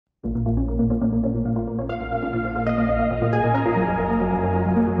Neon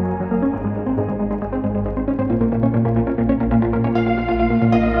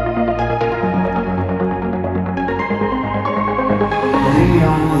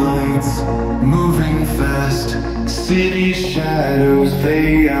lights moving fast, city shadows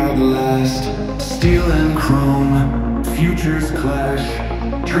they outlast. Steel and chrome, futures clash,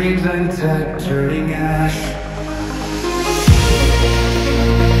 dreams and tech turning ash.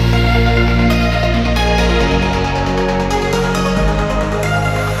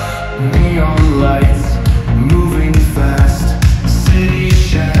 Neon lights moving fast, city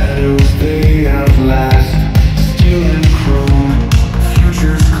shadows they outlast. Steel and chrome,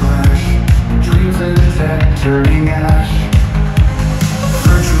 futures clash, dreams and tech turning ash.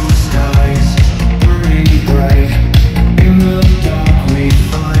 Virtual skies burning bright, in the dark we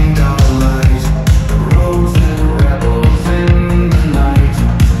find our light. Rogues and rebels in the night,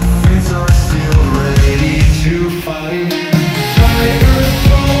 fates are still ready to fight. Tiger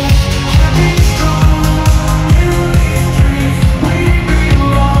souls, heartbeat strong, in these dreams we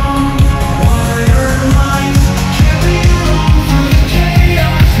belong. Wired minds can't be wrong, through the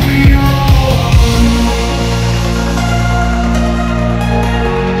chaos we roll.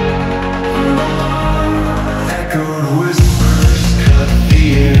 Echoed whispers cut the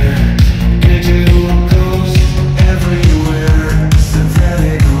air, digital ghosts everywhere.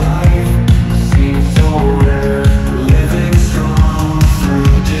 Synthetic life seems so rare, living strong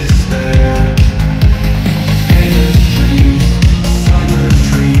through despair. Endless dreams, silent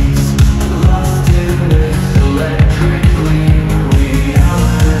dreams, lost in this electric gleam.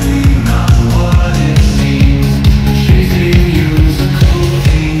 Reality not what it seems, chasing musical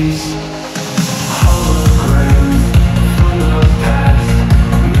themes. Holograms from the past,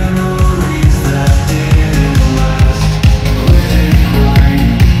 memories that didn't last. Lit and blind,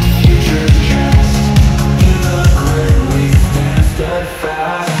 future cast, in the grid we stand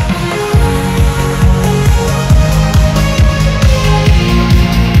steadfast.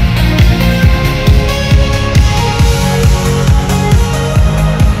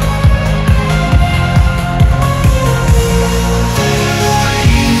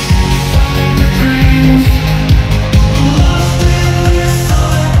 Dreams, lost in this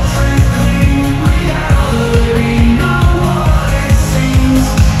electric gleam. Reality not what it seems,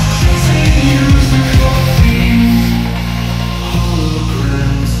 chasing musical themes.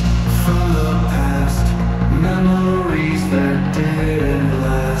 Holograms from the past, memories that didn't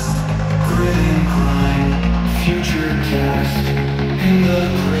last. Grit and grind, future cast, in the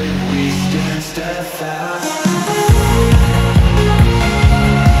grid we stand steadfast.